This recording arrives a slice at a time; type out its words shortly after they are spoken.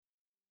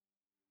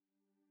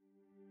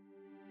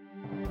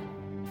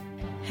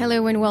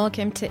Hello and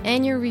welcome to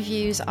Annual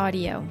Reviews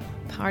Audio,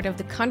 part of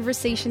the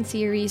conversation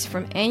series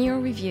from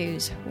Annual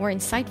Reviews, where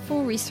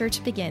insightful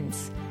research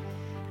begins.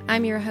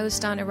 I'm your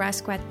host, Donna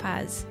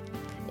Rasquat-Paz.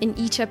 In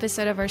each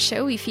episode of our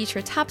show, we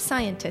feature top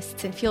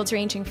scientists in fields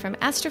ranging from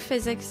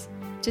astrophysics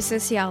to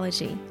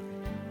sociology.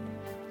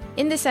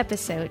 In this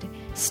episode,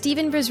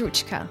 Stephen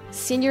Bezruchka,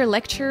 senior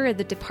lecturer at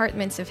the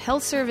Departments of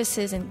Health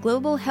Services and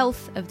Global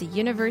Health of the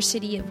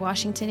University of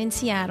Washington in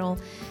Seattle,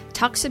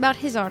 talks about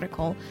his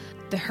article,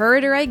 The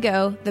Hurrieder I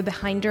Go, the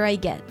Behinder I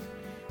Get,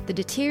 the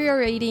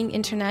deteriorating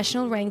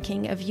international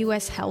ranking of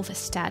U.S. health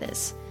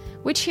status,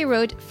 which he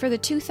wrote for the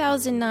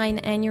 2009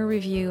 Annual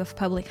Review of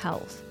Public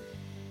Health.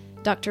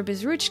 Dr.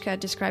 Bezruchka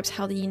describes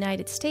how the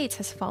United States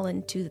has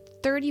fallen to the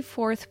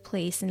 34th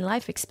place in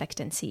life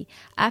expectancy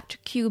after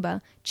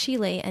Cuba,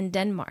 Chile, and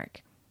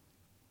Denmark.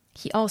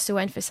 He also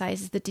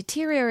emphasizes the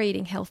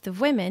deteriorating health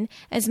of women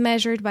as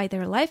measured by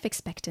their life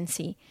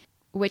expectancy,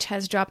 which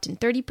has dropped in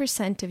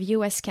 30% of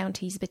U.S.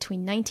 counties between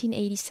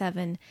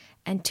 1987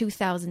 and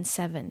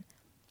 2007.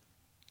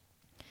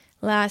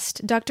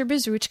 Last, Dr.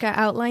 Bezruchka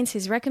outlines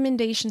his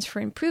recommendations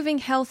for improving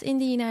health in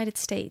the United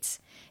States,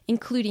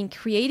 including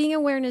creating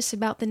awareness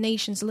about the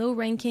nation's low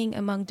ranking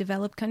among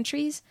developed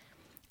countries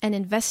and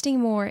investing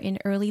more in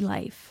early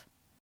life.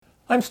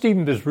 I'm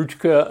Stephen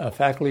Bezruchka, a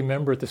faculty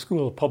member at the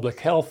School of Public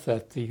Health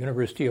at the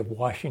University of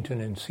Washington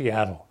in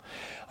Seattle.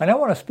 And I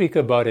want to speak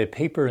about a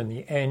paper in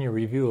the Annual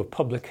Review of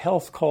Public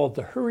Health called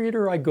The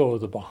Hurrieder I Go,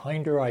 the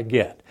Behinder I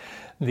Get,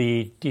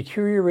 the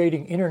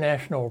deteriorating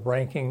international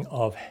ranking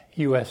of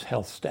U.S.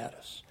 health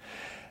status.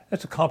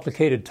 That's a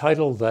complicated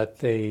title that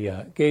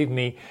they gave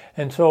me,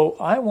 and so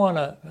I want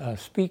to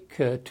speak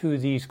to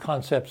these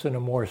concepts in a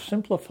more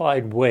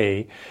simplified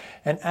way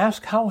and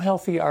ask how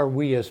healthy are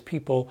we as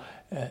people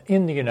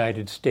in the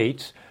United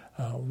States?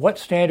 What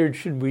standards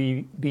should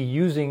we be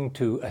using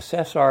to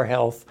assess our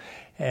health,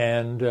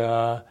 and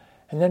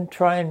then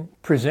try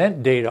and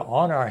present data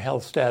on our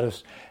health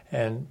status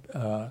and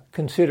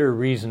consider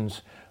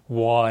reasons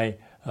why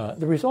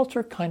the results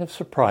are kind of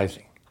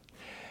surprising.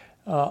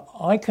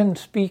 I can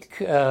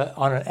speak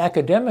on an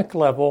academic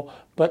level,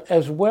 but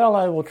as well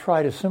I will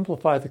try to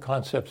simplify the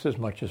concepts as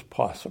much as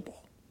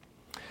possible.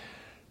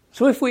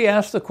 So if we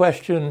ask the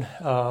question,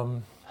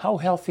 how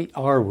healthy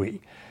are we?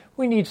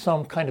 We need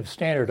some kind of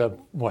standard of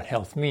what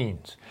health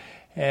means.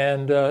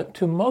 And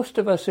to most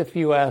of us, if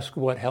you ask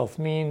what health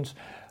means,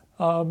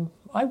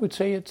 I would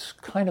say it's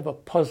kind of a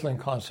puzzling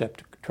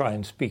concept to try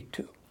and speak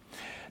to.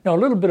 Now, a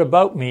little bit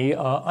about me.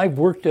 I've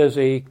worked as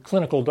a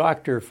clinical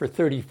doctor for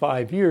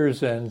 35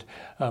 years, and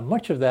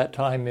much of that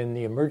time in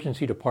the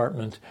emergency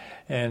department.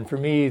 And for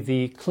me,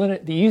 the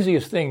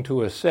easiest thing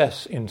to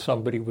assess in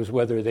somebody was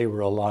whether they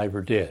were alive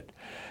or dead.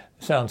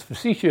 Sounds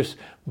facetious,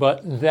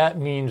 but that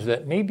means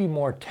that maybe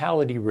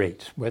mortality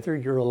rates, whether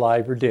you're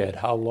alive or dead,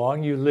 how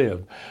long you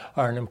live,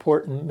 are an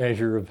important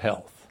measure of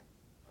health.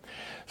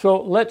 So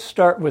let's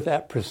start with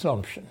that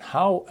presumption.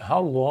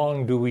 How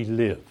long do we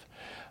live?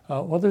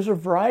 Well, there's a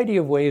variety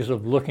of ways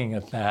of looking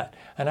at that,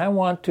 and I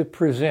want to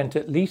present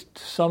at least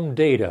some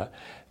data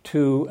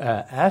to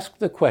ask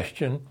the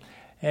question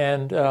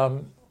and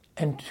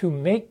to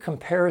make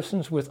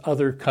comparisons with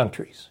other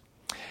countries.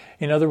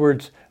 In other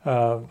words,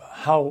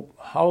 how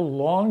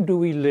long do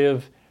we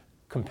live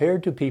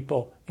compared to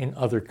people in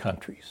other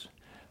countries?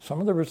 Some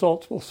of the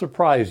results will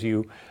surprise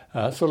you.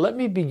 So let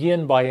me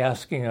begin by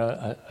asking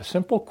a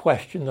simple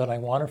question that I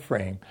want to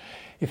frame.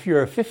 If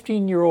you're a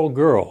 15-year-old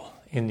girl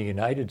in the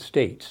United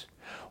States,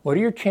 what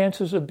are your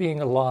chances of being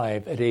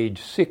alive at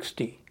age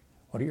 60?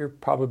 What are your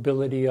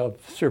probability of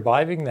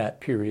surviving that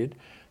period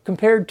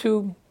compared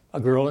to a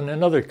girl in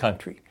another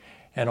country?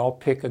 And I'll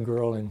pick a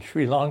girl in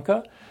Sri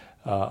Lanka,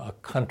 a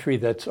country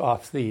that's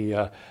off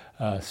the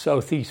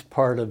southeast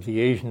part of the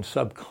Asian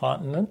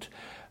subcontinent,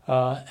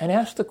 and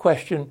ask the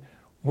question,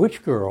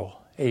 which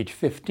girl, age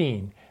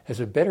 15, has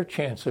a better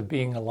chance of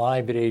being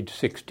alive at age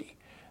 60,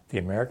 the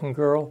American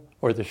girl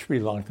or the Sri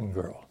Lankan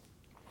girl?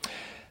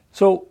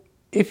 So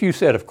if you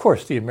said, of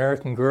course, the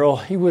American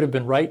girl, you would have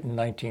been right in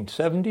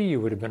 1970, you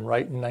would have been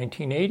right in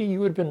 1980, you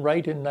would have been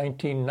right in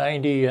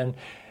 1990,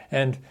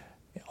 and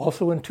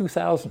also in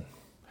 2000.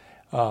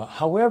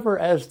 However,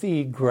 as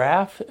the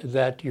graph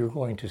that you're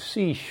going to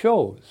see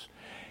shows,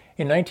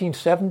 in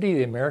 1970,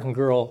 the American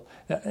girl,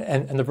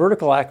 and the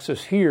vertical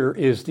axis here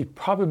is the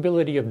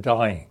probability of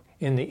dying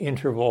in the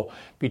interval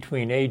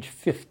between age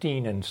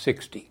 15 and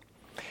 60.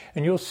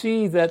 And you'll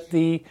see that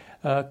the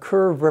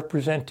curve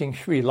representing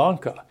Sri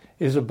Lanka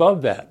is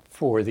above that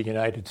for the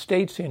United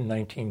States in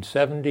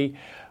 1970.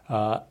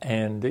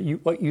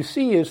 What you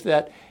see is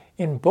that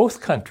in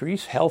both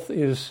countries, health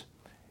is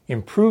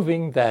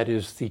improving. That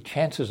is, the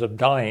chances of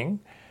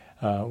dying,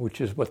 which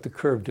is what the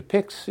curve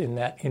depicts in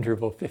that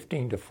interval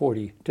 15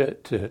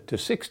 to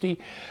 60,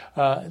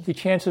 the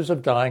chances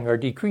of dying are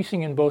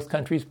decreasing in both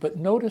countries, but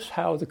notice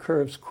how the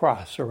curves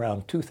cross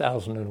around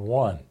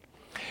 2001.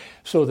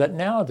 So that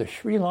now the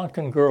Sri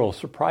Lankan girl,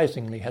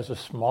 surprisingly, has a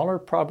smaller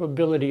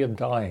probability of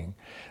dying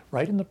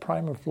right in the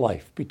prime of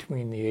life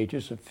between the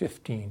ages of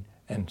 15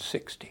 and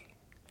 60.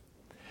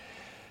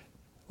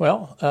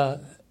 Well,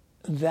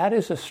 that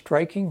is a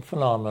striking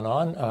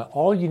phenomenon.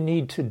 All you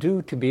need to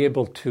do to be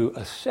able to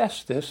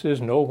assess this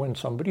is know when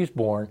somebody's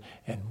born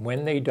and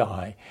when they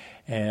die.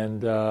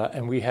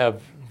 And we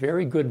have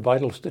very good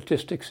vital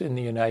statistics in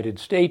the United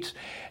States,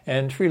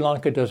 and Sri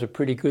Lanka does a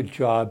pretty good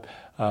job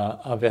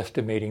of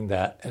estimating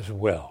that as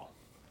well.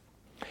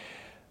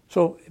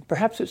 So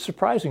perhaps it's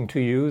surprising to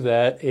you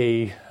that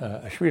a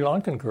Sri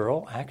Lankan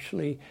girl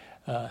actually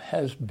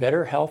has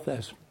better health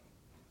as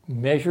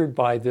measured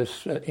by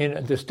this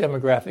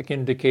demographic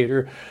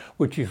indicator,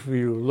 which if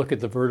you look at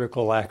the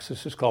vertical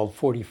axis is called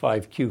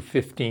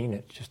 45Q15.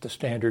 It's just a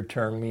standard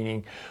term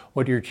meaning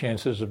what are your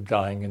chances of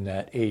dying in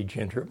that age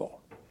interval.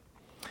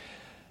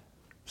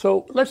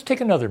 So let's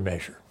take another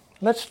measure.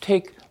 Let's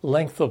take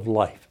length of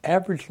life,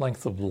 average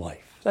length of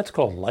life. That's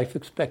called life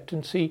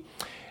expectancy.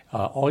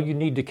 All you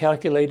need to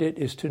calculate it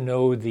is to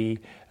know the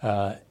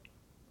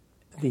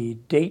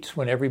dates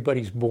when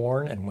everybody's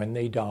born and when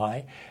they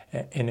die.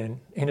 And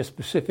in a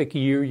specific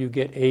year, you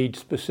get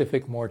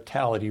age-specific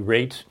mortality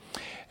rates.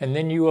 And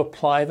then you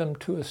apply them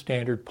to a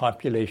standard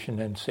population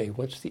and say,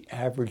 what's the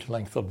average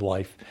length of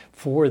life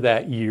for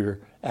that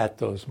year at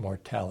those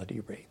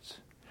mortality rates?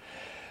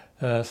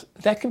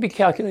 That can be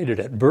calculated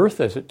at birth,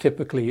 as it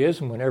typically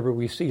is. And whenever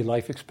we see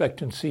life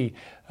expectancy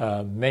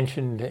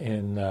mentioned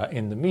in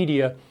the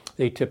media,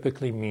 they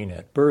typically mean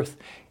at birth.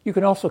 You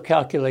can also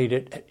calculate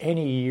it at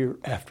any year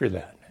after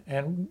that.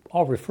 And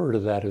I'll refer to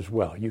that as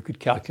well. You could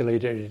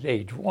calculate it at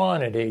age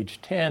 1, at age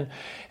 10,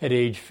 at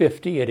age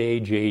 50, at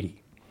age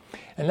 80.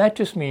 And that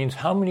just means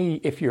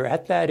if you're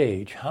at that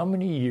age, how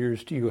many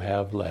years do you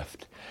have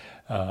left?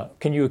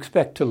 Can you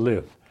expect to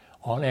live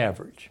on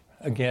average?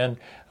 Again,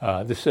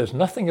 this says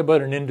nothing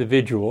about an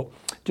individual,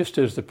 just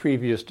as the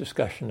previous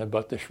discussion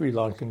about the Sri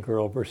Lankan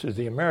girl versus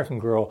the American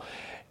girl.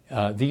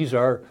 These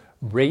are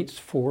rates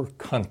for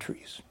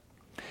countries.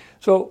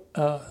 So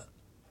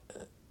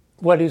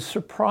what is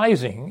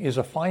surprising is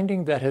a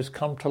finding that has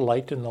come to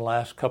light in the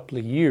last couple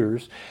of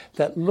years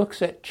that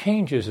looks at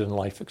changes in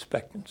life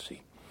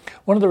expectancy.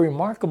 One of the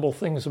remarkable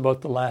things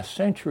about the last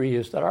century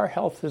is that our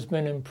health has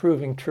been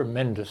improving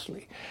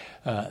tremendously.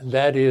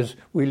 That is,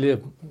 we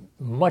live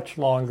much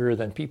longer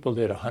than people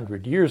did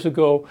 100 years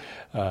ago.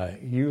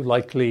 You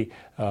likely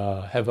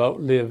have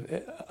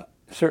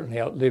certainly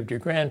outlived your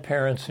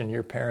grandparents, and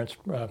your parents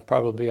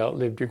probably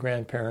outlived your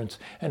grandparents,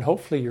 and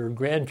hopefully your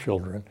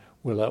grandchildren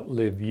will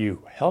outlive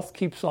you. Health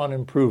keeps on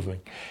improving.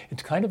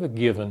 It's kind of a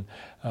given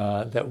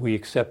that we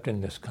accept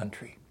in this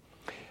country.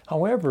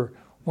 However,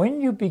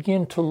 when you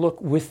begin to look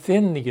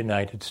within the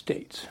United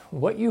States,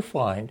 what you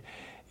find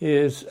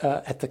is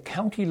at the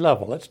county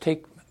level, let's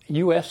take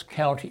U.S.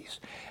 counties,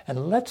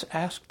 and let's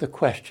ask the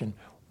question,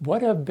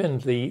 what have been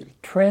the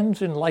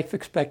trends in life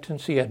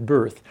expectancy at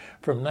birth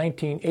from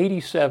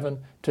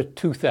 1987 to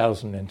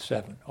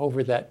 2007,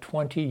 over that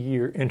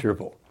 20-year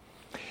interval?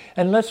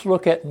 And let's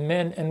look at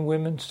men and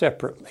women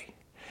separately.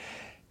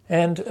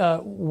 And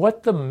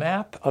what the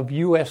map of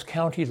U.S.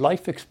 county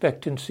life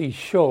expectancy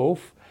show,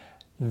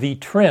 the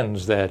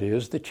trends, that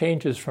is, the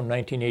changes from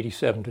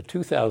 1987 to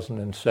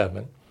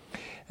 2007,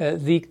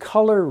 the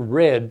color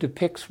red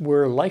depicts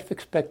where life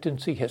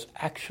expectancy has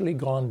actually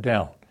gone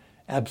down.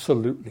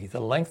 Absolutely. The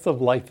length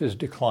of life is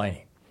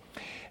declining.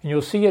 And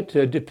you'll see it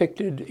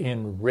depicted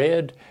in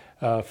red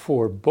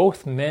for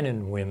both men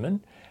and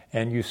women.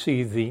 And you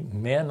see the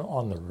men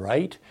on the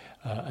right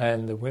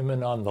and the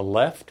women on the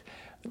left.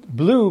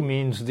 Blue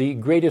means the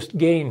greatest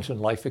gains in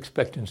life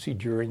expectancy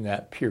during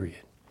that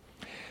period.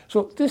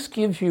 So this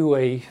gives you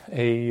a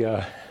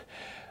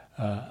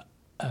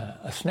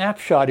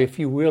snapshot, if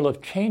you will,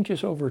 of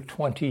changes over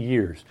 20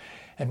 years.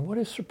 And what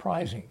is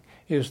surprising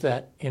is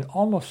that in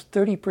almost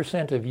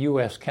 30% of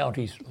U.S.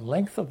 counties,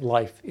 length of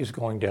life is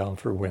going down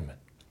for women.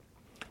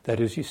 That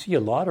is, you see a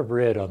lot of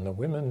red on the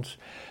women's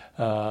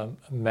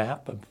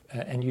map,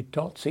 and you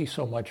don't see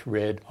so much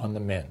red on the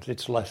men's.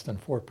 It's less than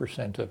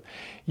 4% of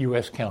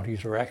U.S.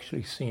 counties are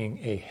actually seeing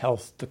a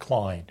health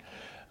decline,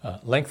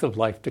 length of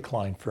life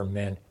decline for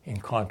men in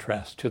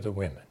contrast to the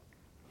women.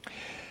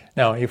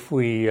 Now, if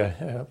we,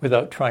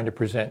 without trying to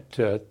present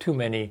too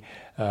many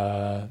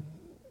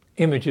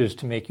images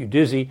to make you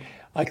dizzy,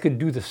 I could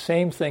do the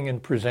same thing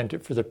and present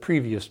it for the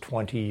previous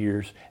 20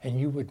 years, and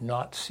you would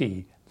not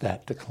see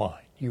that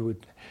decline. You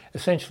would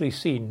essentially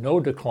see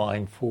no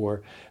decline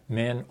for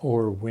men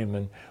or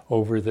women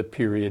over the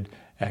period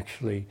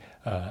actually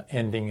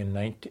ending in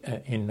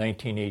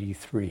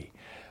 1983,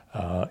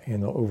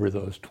 over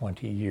those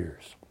 20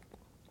 years.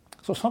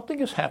 So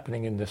something is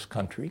happening in this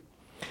country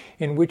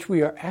in which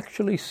we are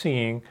actually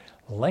seeing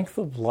length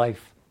of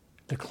life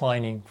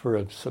declining for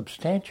a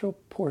substantial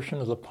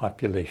portion of the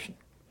population.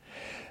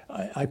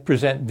 I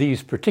present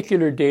these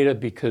particular data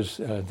because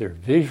they're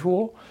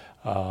visual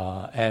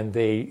and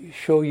they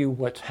show you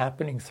what's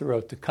happening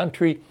throughout the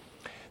country.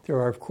 There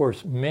are, of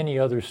course, many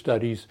other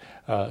studies,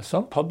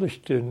 some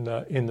published in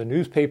the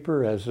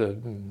newspaper as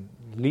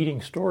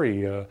leading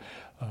story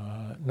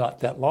not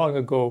that long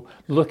ago,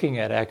 looking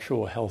at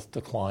actual health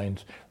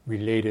declines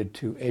related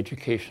to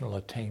educational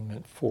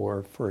attainment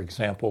for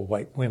example,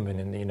 white women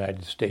in the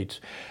United States.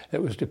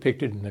 That was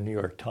depicted in the New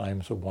York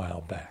Times a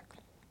while back.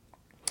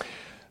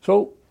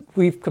 So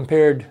we've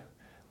compared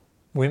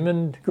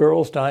women,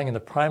 girls dying in the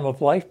prime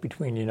of life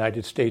between the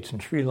United States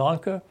and Sri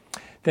Lanka.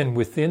 Then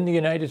within the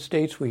United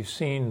States, we've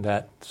seen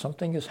that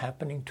something is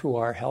happening to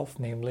our health,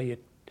 namely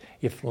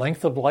if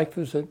length of life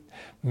is a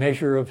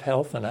measure of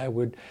health, and I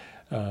would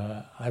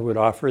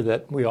offer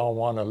that we all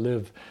want to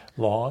live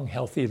long,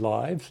 healthy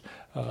lives,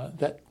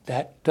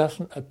 that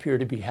doesn't appear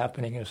to be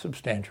happening in a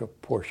substantial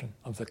portion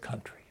of the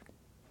country.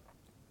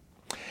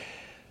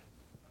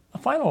 A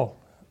final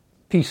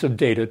piece of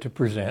data to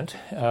present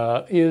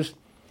is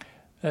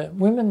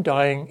women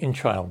dying in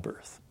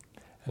childbirth.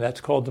 And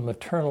that's called the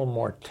maternal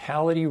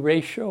mortality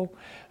ratio.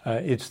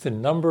 It's the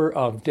number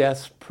of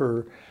deaths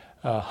per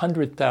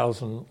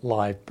 100,000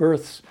 live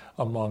births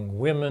among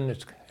women.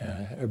 It's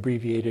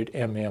abbreviated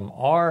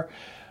MMR.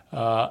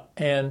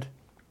 And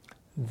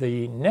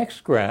the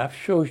next graph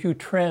shows you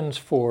trends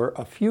for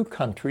a few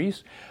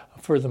countries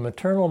for the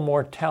maternal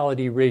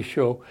mortality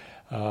ratio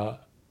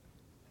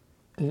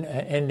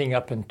ending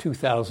up in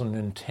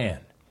 2010.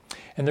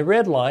 And the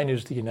red line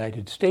is the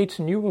United States,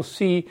 and you will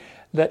see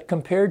that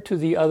compared to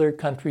the other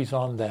countries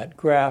on that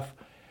graph,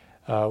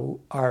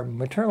 our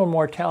maternal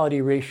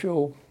mortality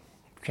ratio,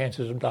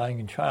 chances of dying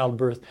in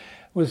childbirth,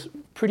 was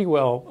pretty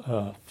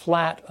well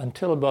flat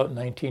until about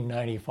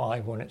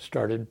 1995 when it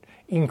started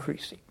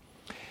increasing.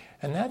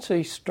 And that's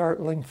a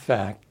startling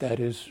fact. That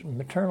is,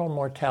 maternal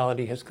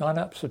mortality has gone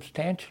up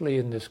substantially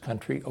in this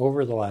country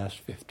over the last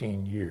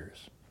 15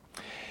 years.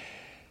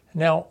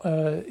 Now,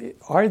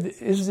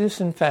 is this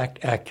in fact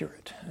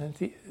accurate?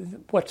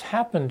 What's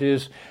happened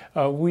is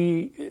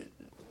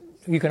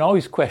you can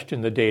always question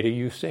the data.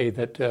 You say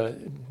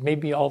that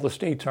maybe all the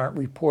states aren't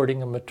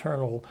reporting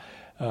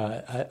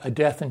a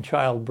death in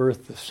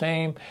childbirth the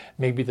same.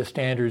 Maybe the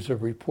standards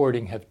of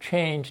reporting have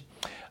changed.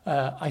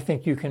 I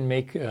think you can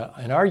make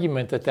an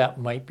argument that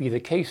might be the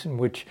case, in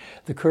which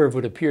the curve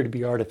would appear to be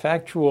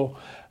artifactual.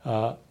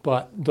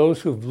 But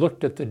those who've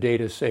looked at the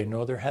data say,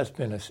 no, there has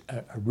been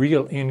a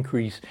real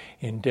increase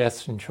in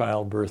deaths in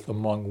childbirth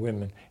among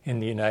women in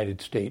the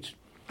United States.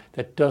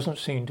 That doesn't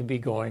seem to be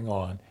going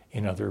on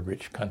in other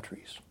rich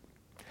countries.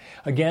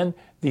 Again,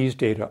 these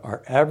data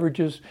are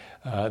averages.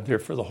 They're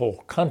for the whole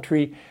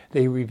country.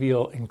 They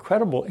reveal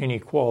incredible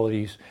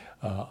inequalities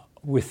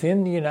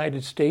within the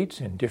United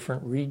States in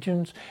different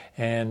regions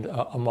and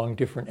among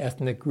different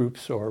ethnic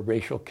groups or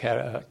racial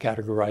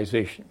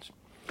categorizations.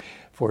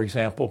 For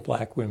example,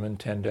 black women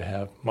tend to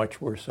have much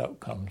worse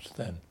outcomes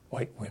than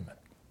white women.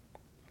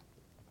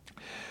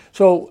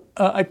 So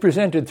I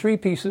presented 3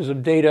 pieces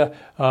of data.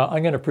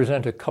 I'm going to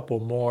present a couple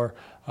more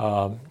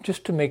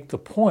just to make the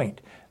point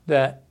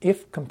that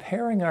if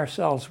comparing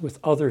ourselves with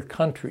other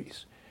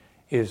countries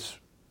is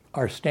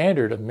our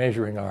standard of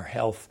measuring our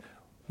health,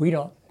 we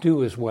don't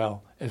do as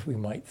well as we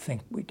might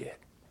think we did.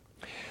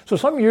 So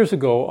some years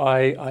ago,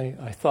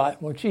 I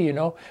thought, well, gee,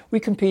 we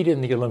compete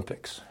in the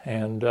Olympics,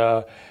 and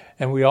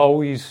we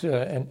always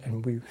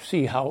and we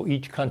see how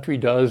each country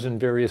does in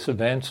various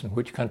events and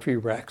which country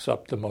racks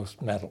up the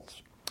most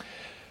medals.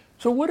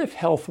 So what if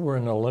health were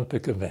an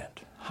Olympic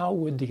event? How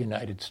would the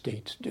United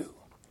States do?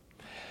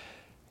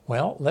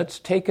 Well, let's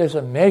take as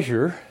a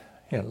measure,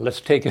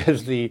 let's take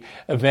as the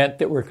event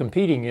that we're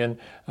competing in,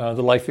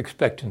 the life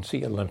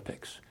expectancy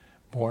Olympics.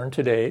 Born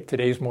today,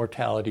 today's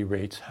mortality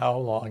rates, how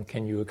long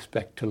can you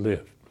expect to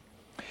live?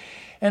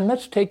 And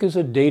let's take as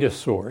a data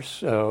source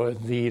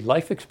the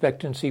life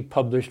expectancy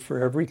published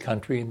for every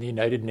country in the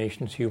United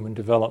Nations Human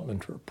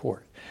Development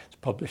Report. It's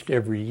published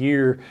every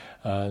year.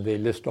 They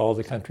list all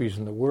the countries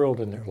in the world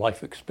and their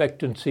life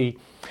expectancy.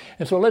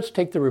 And so let's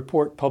take the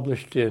report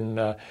published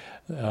in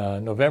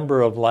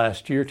November of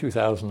last year,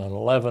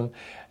 2011,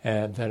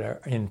 and that are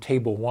in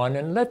Table 1,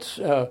 and let's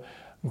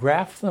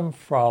graph them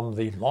from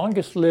the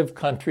longest lived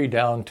country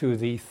down to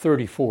the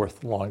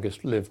 34th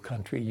longest lived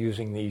country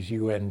using these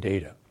UN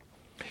data.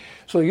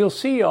 So you'll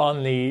see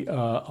on the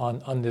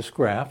on this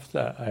graph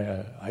that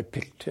I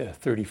picked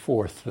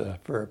 34th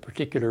for a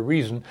particular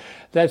reason.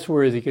 That's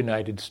where the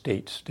United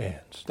States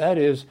stands. That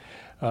is,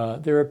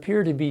 there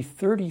appear to be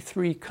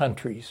 33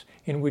 countries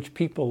in which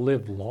people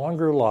live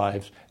longer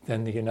lives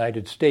than the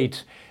United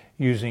States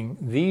using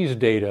these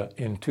data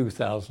in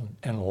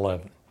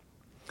 2011.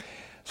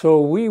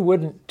 So we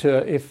wouldn't,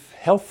 if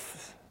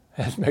health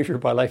as measured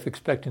by life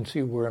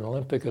expectancy were an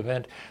Olympic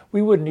event,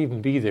 we wouldn't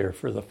even be there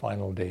for the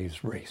final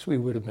day's race. We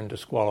would have been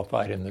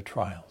disqualified in the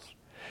trials.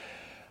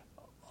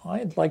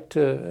 I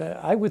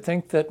would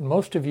think that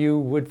most of you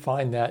would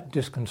find that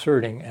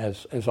disconcerting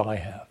as I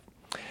have.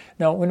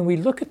 Now, when we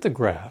look at the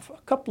graph,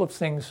 a couple of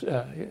things,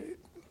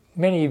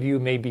 many of you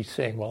may be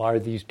saying, well, are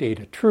these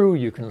data true?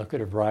 You can look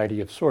at a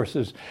variety of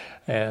sources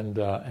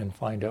and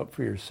find out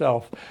for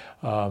yourself.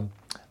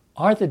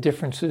 Are the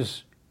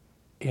differences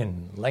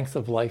in length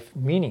of life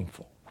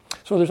meaningful?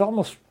 So So there's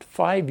almost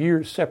 5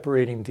 years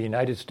separating the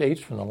United States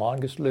from the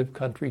longest-lived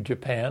country,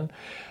 Japan.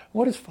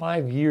 What does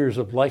 5 years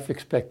of life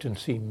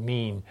expectancy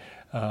mean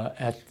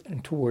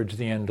towards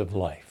the end of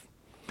life?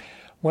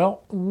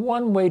 Well,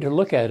 one way to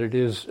look at it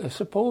is,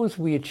 suppose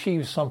we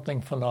achieved something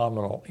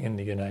phenomenal in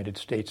the United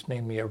States,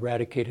 namely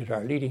eradicated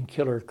our leading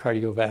killer,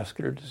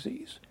 cardiovascular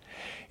disease.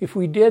 If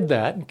we did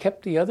that and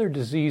kept the other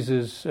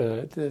diseases,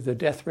 the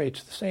death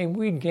rates the same,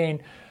 we'd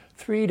gain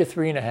 3 to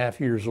 3.5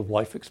 years of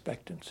life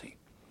expectancy.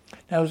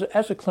 Now,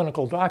 as a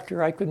clinical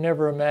doctor, I could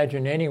never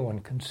imagine anyone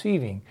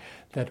conceiving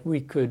that we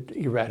could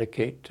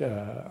eradicate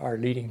our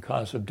leading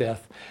cause of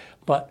death,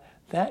 but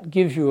that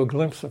gives you a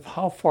glimpse of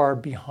how far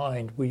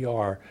behind we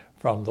are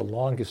from the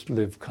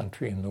longest-lived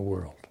country in the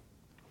world.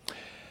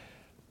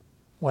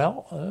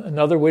 Well,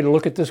 another way to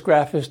look at this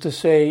graph is to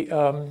say,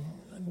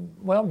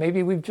 well,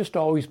 maybe we've just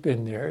always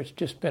been there. It's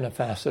just been a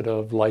facet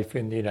of life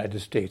in the United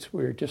States.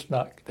 We're just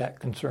not that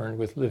concerned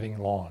with living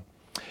long.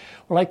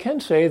 Well, I can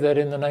say that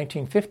in the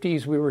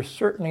 1950s, we were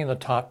certainly in the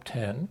top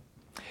 10,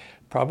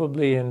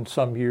 probably in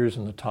some years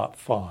in the top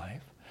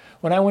 5.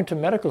 When I went to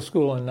medical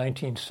school in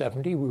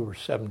 1970, we were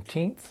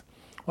 17th.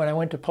 When I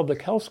went to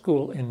public health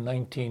school in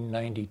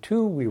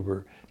 1992, we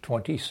were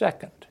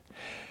 22nd.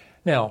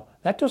 Now,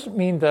 that doesn't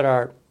mean that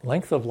our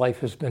length of life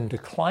has been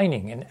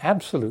declining in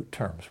absolute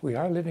terms. We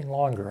are living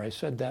longer, I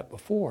said that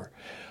before.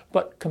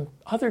 But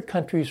other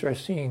countries are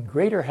seeing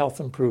greater health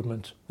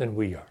improvements than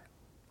we are.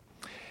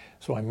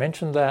 So I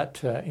mentioned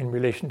that in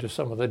relation to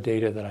some of the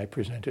data that I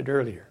presented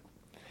earlier.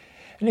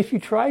 And if you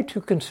try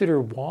to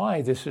consider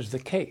why this is the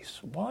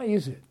case, why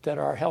is it that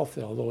our health,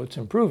 although it's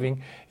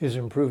improving, is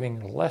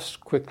improving less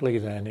quickly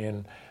than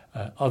in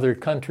other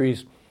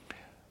countries?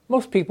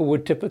 Most people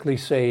would typically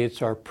say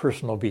it's our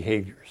personal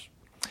behaviors.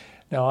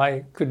 Now,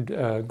 I could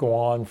go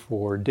on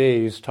for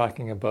days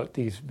talking about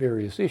these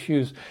various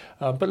issues,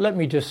 but let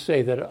me just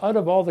say that out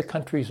of all the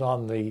countries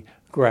on the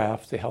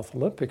graph, the Health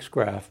Olympics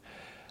graph,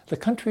 the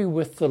country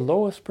with the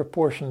lowest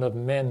proportion of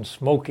men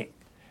smoking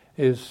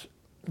is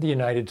the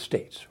United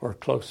States, or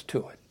close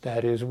to it.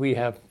 That is, we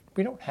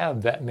don't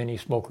have that many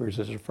smokers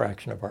as a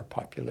fraction of our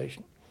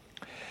population.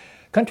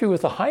 Country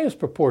with the highest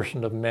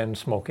proportion of men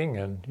smoking,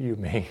 and you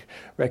may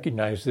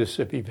recognize this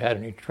if you've had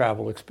any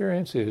travel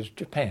experience, is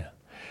Japan.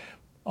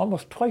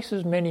 Almost twice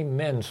as many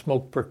men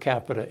smoke per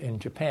capita in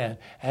Japan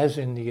as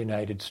in the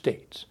United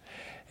States.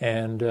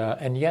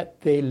 And yet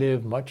they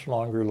live much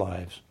longer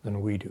lives than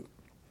we do.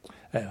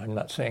 I'm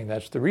not saying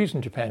that's the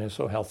reason Japan is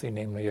so healthy,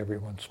 namely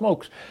everyone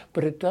smokes,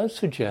 but it does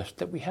suggest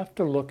that we have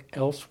to look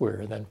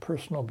elsewhere than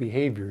personal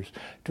behaviors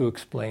to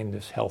explain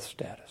this health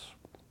status.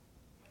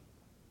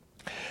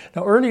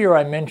 Now, earlier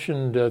I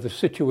mentioned the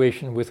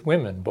situation with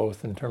women,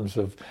 both in terms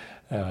of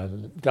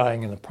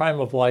dying in the prime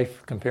of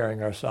life,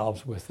 comparing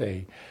ourselves with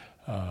a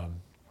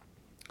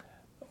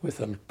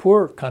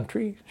poor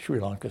country. Sri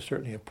Lanka is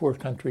certainly a poor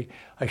country.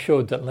 I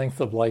showed that length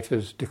of life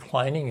is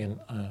declining in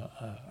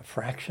a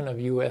fraction of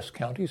U.S.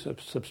 counties, a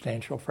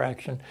substantial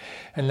fraction,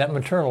 and that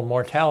maternal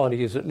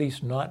mortality is at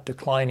least not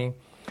declining.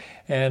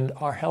 And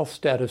our health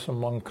status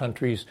among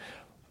countries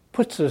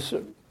puts us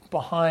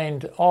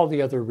behind all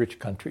the other rich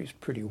countries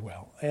pretty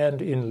well,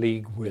 and in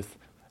league with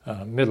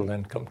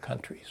middle-income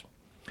countries.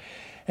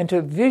 And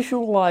to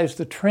visualize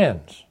the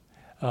trends,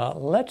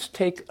 let's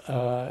take,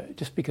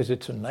 just because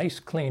it's a nice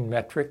clean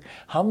metric,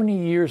 how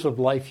many years of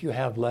life you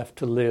have left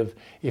to live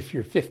if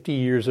you're 50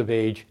 years of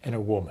age and a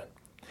woman.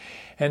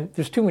 And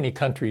there's too many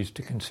countries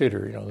to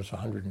consider. There's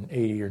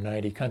 180 or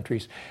 90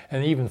 countries,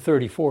 and even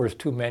 34 is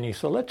too many.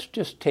 So let's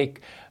just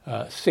take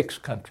 6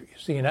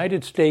 countries: the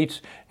United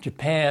States,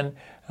 Japan,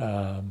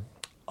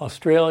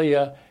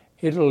 Australia,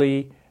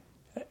 Italy,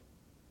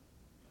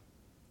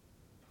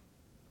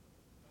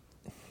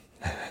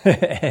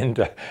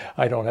 and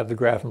I don't have the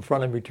graph in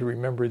front of me to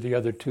remember the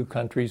other 2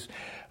 countries,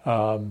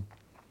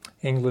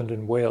 England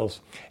and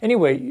Wales.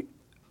 Anyway,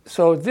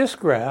 so this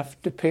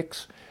graph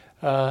depicts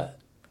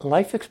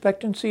life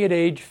expectancy at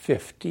age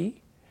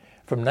 50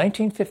 from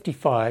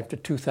 1955 to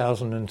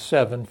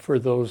 2007 for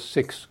those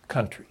 6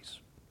 countries.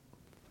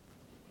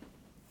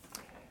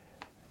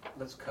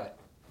 Let's cut.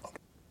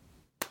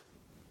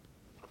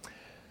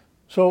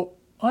 So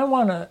I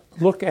want to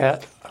look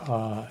at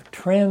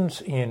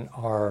trends in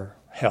our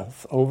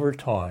health over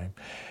time,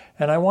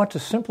 and I want to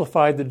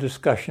simplify the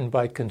discussion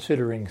by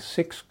considering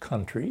 6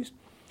 countries,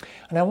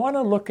 and I want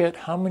to look at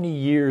how many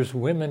years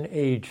women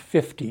age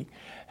 50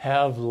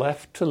 have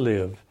left to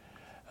live,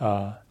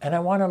 and I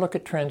want to look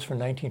at trends from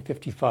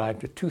 1955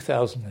 to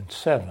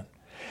 2007.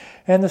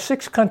 And the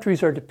 6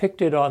 countries are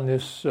depicted on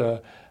this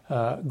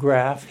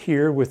graph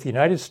here, with the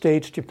United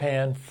States,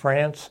 Japan,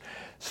 France,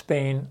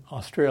 Spain,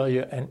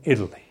 Australia, and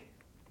Italy.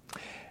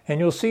 And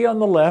you'll see on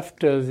the left,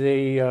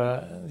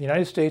 the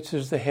United States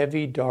is the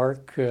heavy,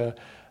 dark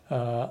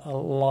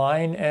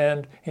line.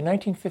 And in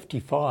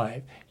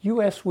 1955,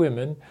 U.S.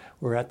 women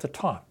were at the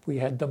top. We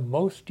had the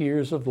most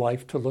years of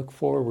life to look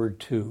forward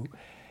to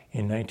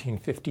in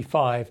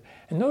 1955.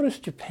 And notice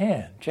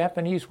Japan.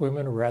 Japanese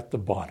women were at the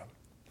bottom.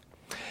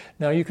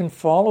 Now you can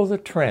follow the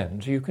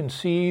trends. You can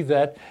see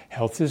that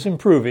health is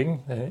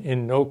improving.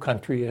 In no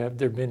country have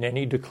there been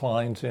any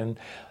declines in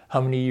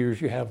how many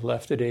years you have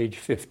left at age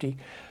 50.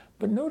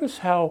 But notice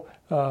how,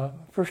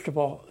 first of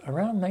all,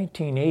 around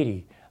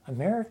 1980,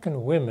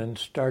 American women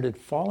started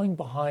falling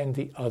behind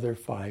the other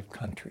 5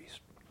 countries.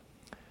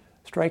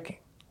 Striking.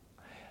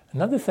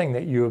 Another thing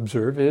that you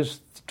observe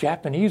is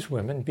Japanese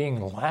women,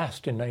 being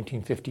last in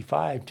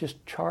 1955,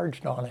 just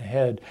charged on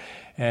ahead.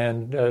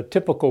 And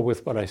typical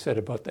with what I said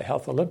about the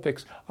Health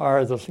Olympics,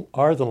 are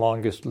the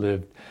longest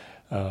lived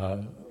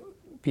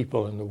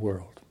people in the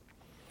world.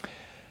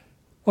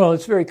 Well,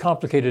 it's very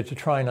complicated to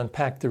try and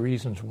unpack the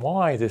reasons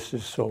why this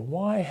is so.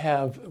 Why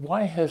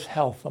has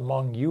health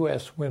among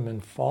U.S. women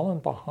fallen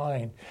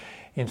behind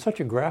in such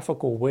a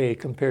graphical way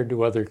compared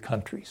to other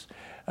countries?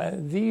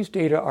 These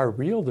data are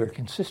real. They're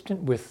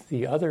consistent with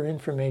the other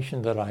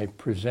information that I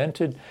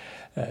presented,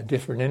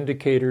 different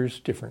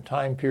indicators, different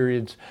time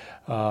periods,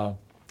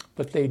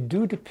 but they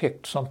do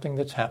depict something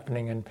that's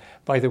happening. And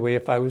by the way,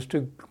 if I was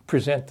to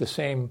present the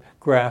same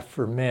graph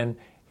for men,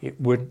 it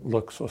wouldn't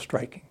look so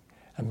striking.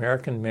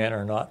 American men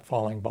are not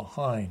falling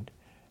behind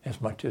as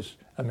much as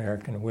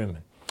American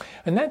women.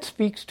 And that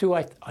speaks to,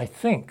 I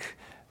think,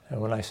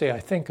 and when I say I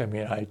think, I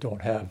mean I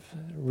don't have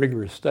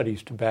rigorous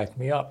studies to back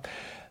me up,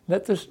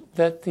 that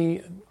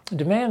the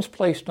demands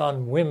placed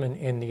on women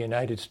in the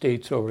United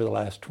States over the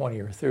last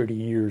 20 or 30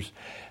 years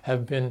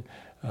have been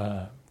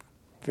have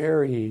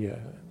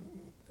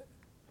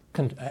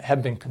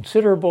been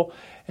considerable,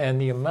 and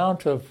the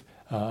amount of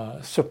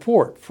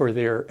support for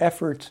their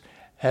efforts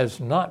has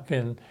not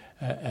been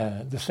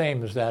the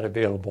same as that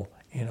available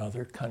in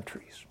other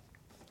countries.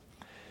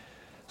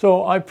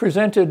 So I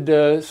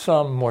presented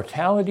some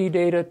mortality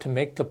data to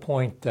make the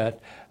point that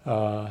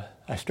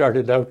I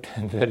started out,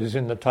 and that is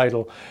in the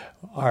title,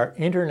 our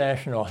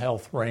international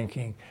health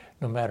ranking,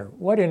 no matter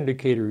what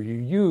indicator you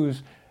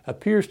use,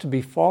 appears to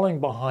be falling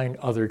behind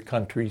other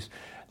countries.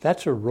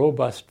 That's a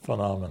robust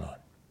phenomenon.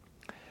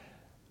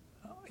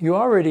 You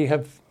already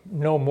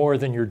know more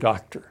than your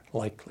doctor,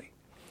 likely.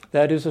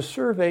 That is a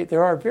survey.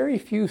 There are very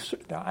few,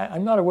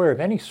 I'm not aware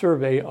of any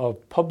survey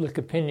of public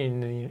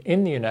opinion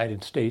in the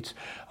United States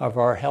of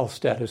our health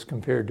status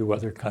compared to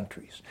other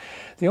countries.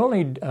 The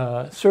only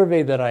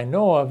survey that I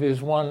know of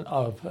is one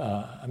of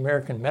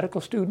American medical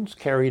students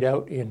carried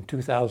out in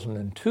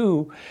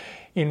 2002,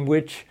 in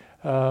which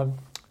a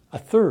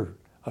third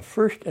of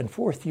first and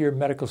fourth year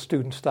medical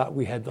students thought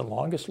we had the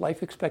longest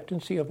life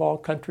expectancy of all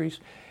countries,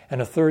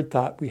 and a third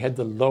thought we had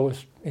the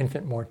lowest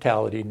infant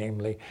mortality,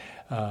 namely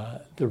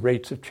the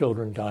rates of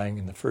children dying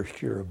in the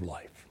first year of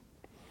life.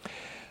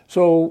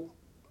 So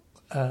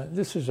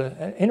this is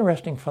an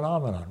interesting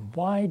phenomenon.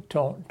 Why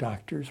don't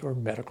doctors or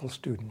medical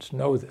students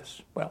know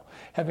this? Well,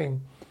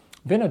 having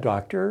been a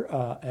doctor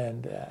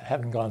and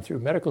having gone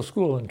through medical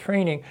school and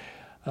training,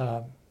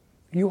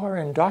 you are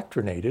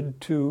indoctrinated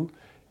to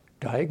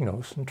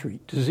diagnose and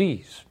treat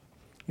disease.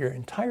 Your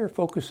entire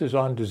focus is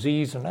on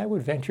disease, and I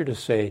would venture to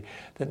say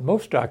that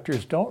most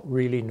doctors don't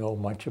really know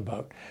much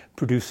about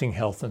producing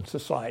health in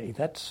society.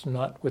 That's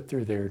not what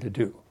they're there to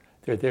do.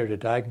 They're there to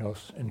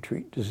diagnose and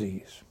treat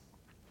disease.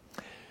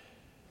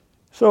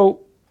 So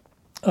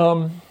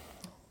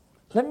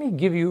let me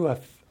give you a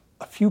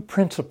few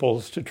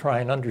principles to try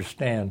and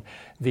understand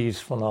these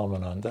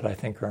phenomena that I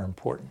think are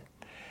important.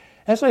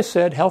 As I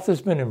said, health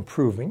has been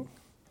improving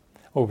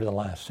over the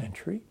last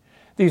century.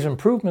 These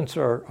improvements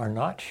are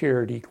not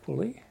shared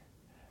equally.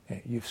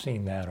 You've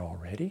seen that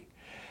already.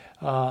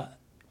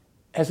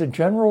 As a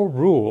general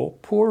rule,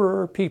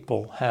 poorer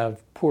people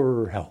have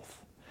poorer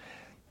health.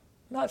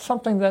 Not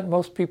something that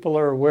most people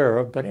are aware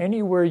of, but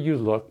anywhere you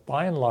look,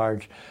 by and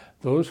large,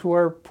 those who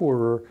are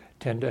poorer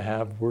tend to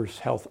have worse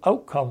health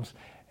outcomes,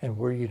 and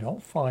where you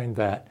don't find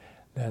that,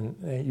 then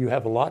you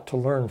have a lot to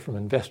learn from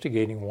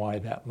investigating why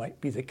that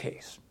might be the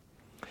case.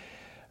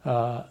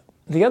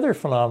 The other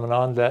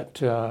phenomenon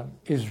that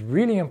is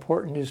really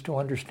important is to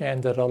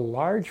understand that a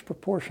large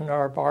proportion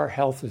of our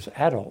health as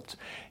adults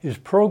is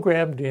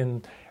programmed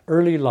in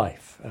early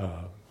life,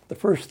 the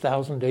first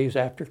 1,000 days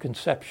after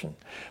conception,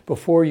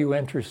 before you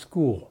enter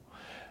school.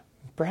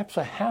 Perhaps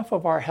a half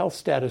of our health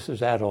status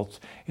as adults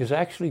is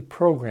actually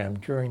programmed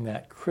during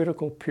that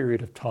critical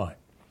period of time.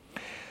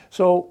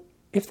 So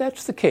if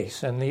that's the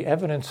case, and the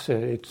evidence,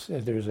 this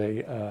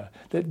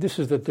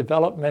is the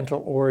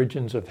developmental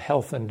origins of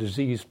health and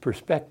disease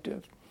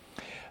perspective,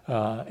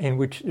 in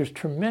which there's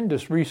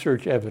tremendous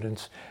research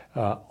evidence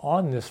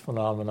on this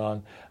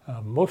phenomenon.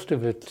 Most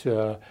of it,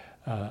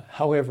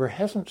 however,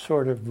 hasn't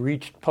sort of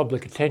reached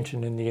public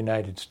attention in the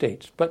United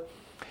States. But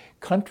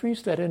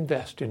countries that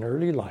invest in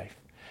early life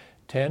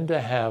tend to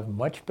have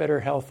much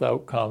better health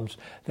outcomes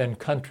than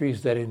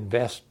countries that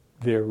invest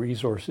their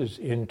resources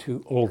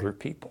into older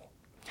people.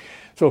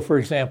 So, for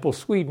example,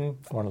 Sweden,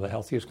 one of the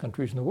healthiest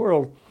countries in the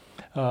world,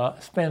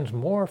 spends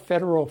more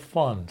federal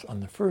funds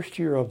on the first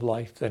year of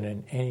life than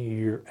in any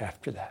year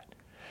after that.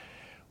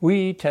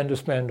 We tend to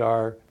spend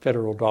our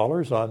federal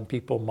dollars on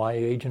people my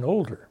age and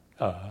older,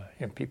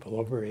 and people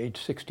over age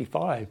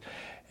 65.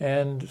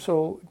 And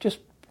so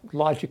just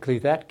logically,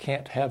 that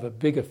can't have a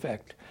big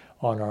effect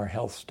on our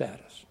health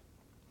status.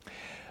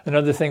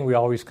 Another thing we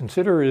always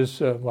consider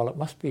is, it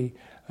must be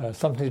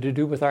something to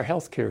do with our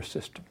healthcare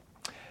system.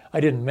 I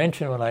didn't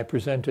mention when I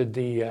presented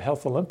the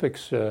Health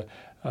Olympics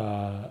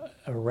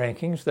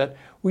rankings that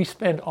we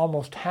spend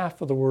almost half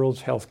of the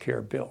world's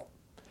healthcare bill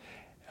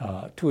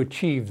to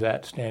achieve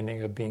that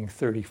standing of being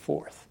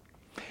 34th.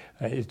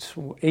 It's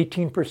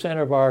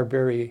 18%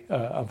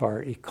 of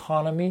our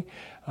economy.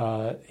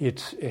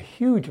 It's a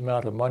huge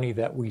amount of money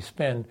that we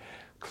spend.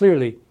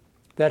 Clearly,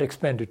 that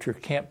expenditure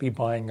can't be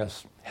buying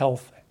us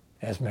health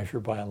as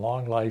measured by a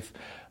long life,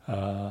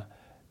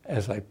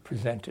 as I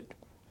presented.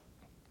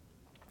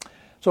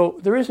 So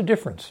there is a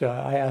difference.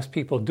 I ask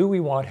people, do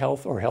we want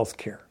health or health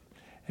care?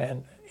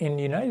 And in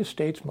the United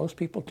States, most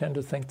people tend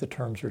to think the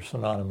terms are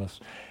synonymous,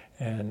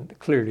 and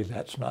clearly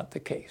that's not the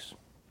case.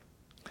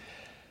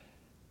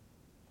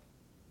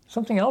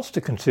 Something else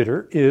to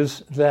consider is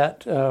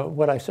that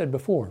what I said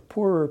before,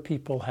 poorer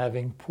people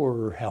having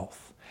poorer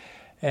health.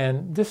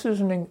 And this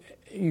isn't,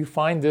 you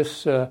find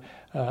this,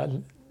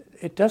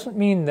 it doesn't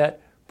mean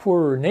that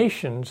poorer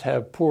nations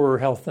have poorer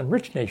health than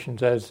rich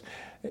nations, as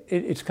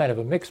it's kind of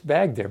a mixed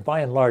bag there.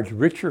 By and large,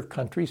 richer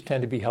countries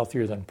tend to be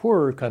healthier than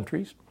poorer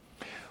countries.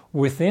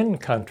 Within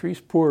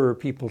countries, poorer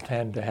people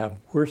tend to have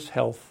worse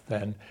health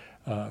than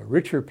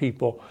richer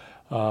people,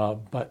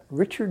 but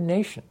richer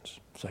nations,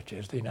 such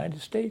as the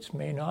United States,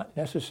 may not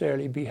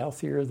necessarily be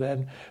healthier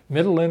than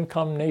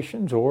middle-income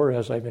nations, or,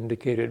 as I've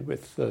indicated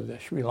with the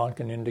Sri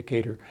Lankan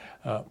indicator,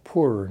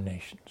 poorer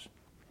nations.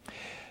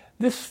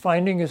 This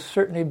finding has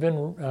certainly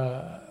been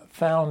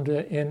found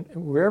in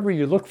wherever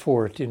you look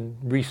for it in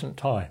recent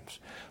times.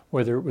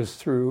 Whether it was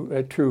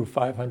true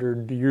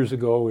 500 years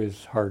ago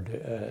is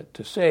hard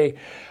to say.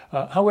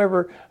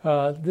 However,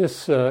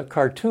 this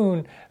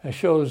cartoon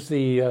shows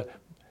the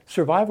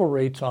survival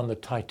rates on the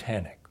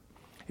Titanic.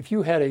 If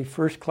you had a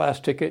first-class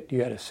ticket,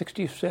 you had a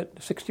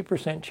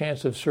 60%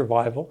 chance of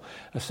survival.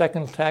 A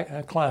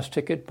second-class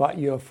ticket bought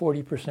you a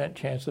 40%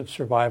 chance of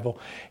survival.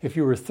 If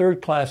you were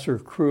third-class or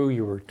crew,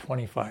 you were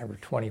 25 or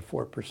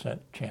 24%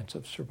 chance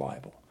of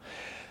survival.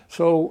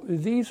 So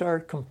these are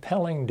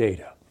compelling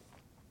data.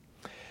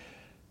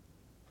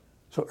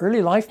 So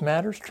early life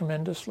matters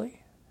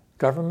tremendously.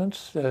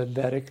 Governments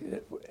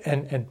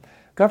and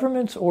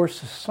governments or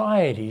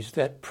societies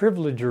that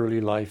privilege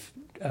early life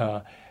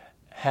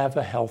have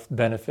a health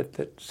benefit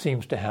that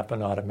seems to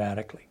happen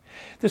automatically.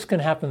 This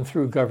can happen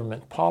through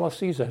government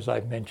policies, as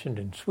I've mentioned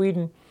in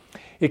Sweden.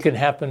 It can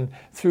happen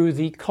through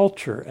the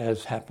culture,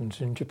 as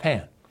happens in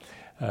Japan.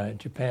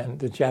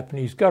 The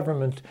Japanese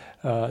government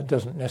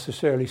doesn't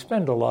necessarily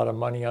spend a lot of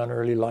money on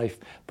early life,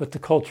 but the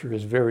culture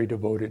is very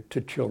devoted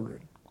to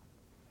children.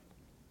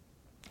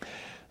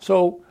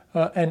 So,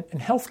 and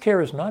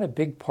healthcare is not a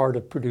big part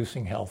of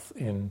producing health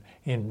in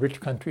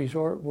rich countries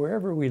or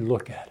wherever we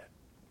look at it.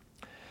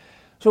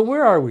 So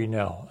where are we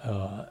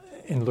now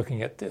in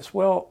looking at this?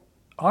 Well,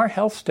 our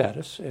health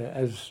status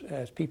as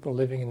people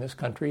living in this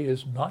country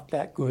is not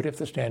that good if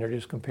the standard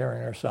is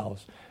comparing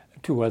ourselves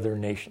to other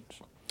nations.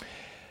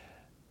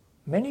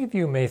 Many of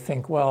you may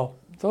think, well,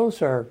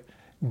 those are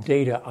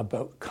data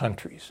about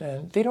countries,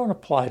 and they don't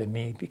apply to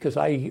me because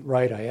I eat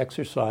right, I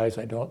exercise,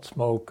 I don't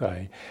smoke,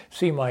 I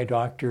see my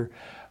doctor,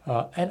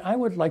 and I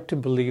would like to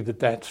believe that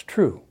that's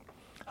true.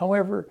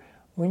 However,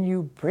 when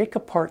you break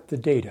apart the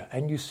data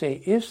and you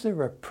say, is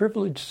there a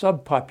privileged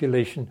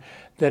subpopulation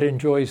that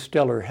enjoys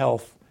stellar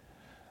health,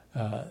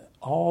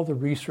 all the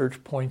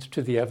research points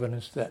to the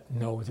evidence that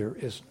no, there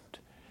isn't.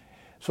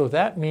 So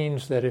that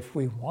means that if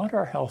we want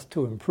our health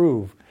to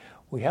improve,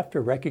 we have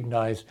to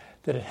recognize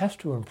that it has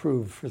to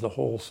improve for the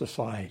whole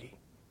society.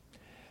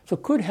 So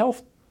could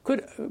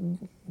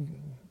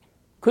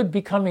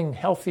becoming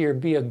healthier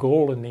be a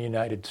goal in the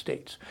United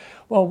States?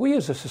 Well, we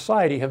as a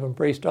society have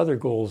embraced other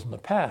goals in the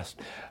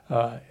past.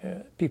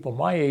 People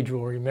my age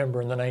will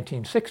remember in the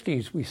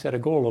 1960s, we set a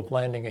goal of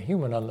landing a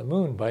human on the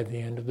moon by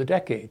the end of the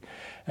decade.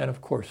 And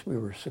of course, we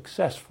were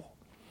successful.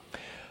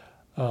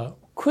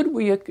 Could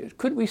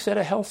we set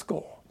a health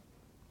goal?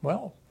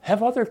 Well,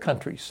 have other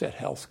countries set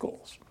health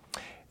goals?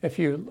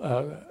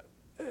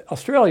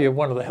 Australia,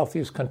 one of the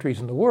healthiest countries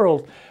in the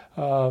world,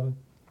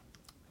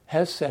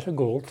 has set a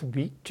goal to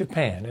beat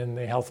Japan in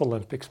the Health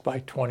Olympics by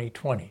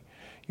 2020.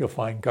 You'll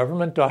find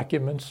government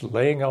documents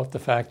laying out the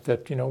fact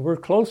that, we're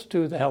close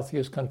to the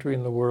healthiest country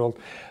in the world.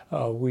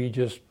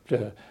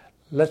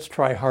 Let's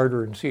try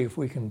harder and see if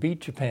we can beat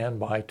Japan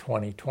by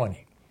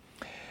 2020.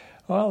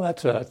 Well,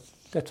 that's a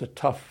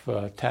tough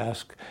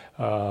task.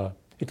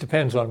 It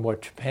depends on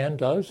what Japan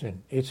does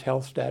in its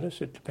health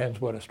status. It depends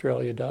what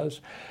Australia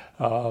does.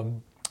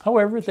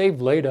 However,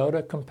 they've laid out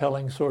a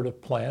compelling sort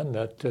of plan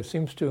that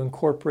seems to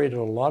incorporate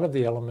a lot of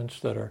the elements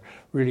that are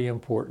really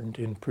important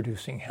in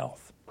producing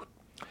health.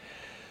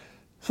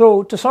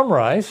 So to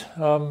summarize,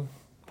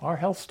 our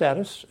health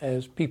status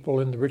as people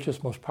in the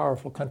richest, most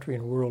powerful country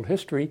in world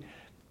history,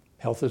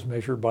 health is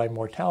measured by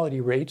mortality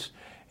rates,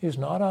 is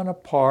not on a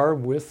par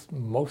with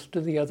most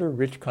of the other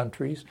rich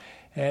countries,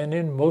 and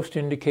in most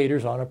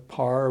indicators on a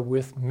par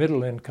with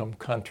middle-income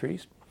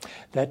countries.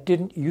 That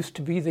didn't used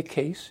to be the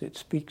case. It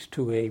speaks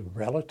to a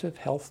relative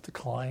health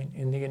decline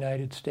in the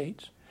United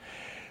States.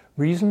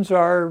 Reasons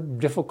are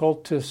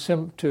difficult to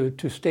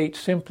state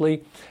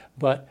simply,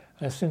 but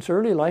since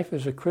early life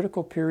is a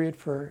critical period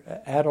for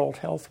adult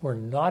health, we're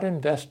not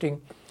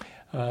investing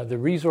the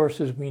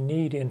resources we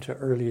need into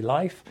early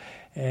life,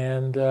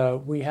 and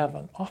we have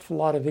an awful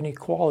lot of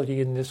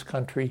inequality in this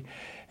country,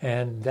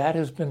 and that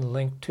has been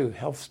linked to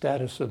health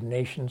status of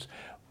nations.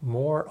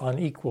 More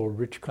unequal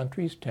rich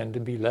countries tend to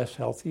be less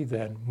healthy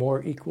than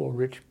more equal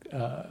rich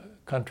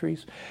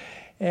countries.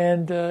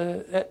 And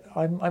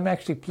I'm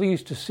actually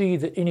pleased to see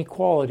the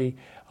inequality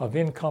of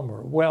income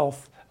or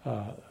wealth,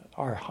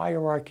 our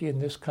hierarchy in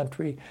this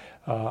country,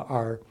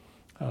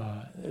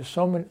 there's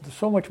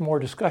so much more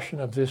discussion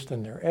of this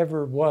than there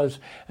ever was,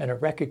 and a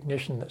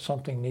recognition that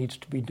something needs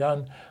to be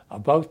done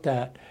about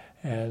that.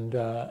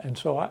 And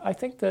so I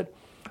think that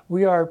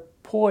we are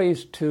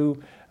poised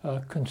to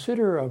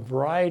consider a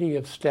variety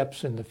of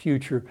steps in the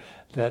future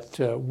that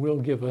will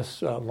give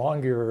us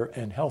longer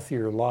and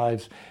healthier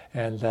lives,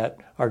 and that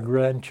our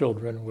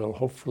grandchildren will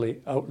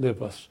hopefully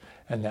outlive us,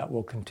 and that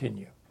will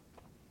continue.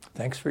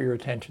 Thanks for your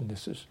attention.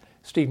 This is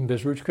Stephen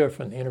Bezruchka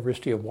from the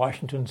University of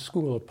Washington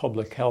School of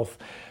Public Health,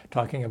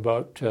 talking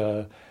about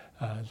the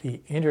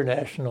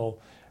international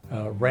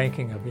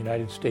ranking of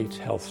United States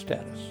health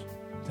status.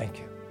 Thank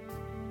you.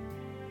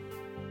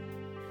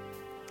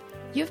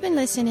 You've been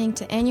listening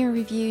to Annual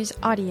Reviews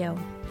Audio.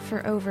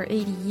 For over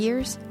 80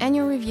 years,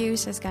 Annual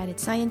Reviews has guided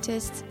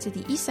scientists to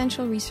the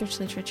essential research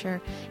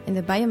literature in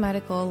the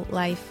biomedical,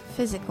 life,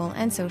 physical,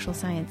 and social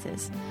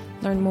sciences.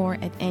 Learn more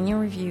at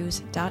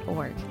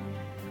annualreviews.org.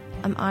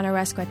 I'm Anna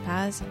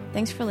Rasquet-Paz.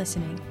 Thanks for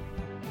listening.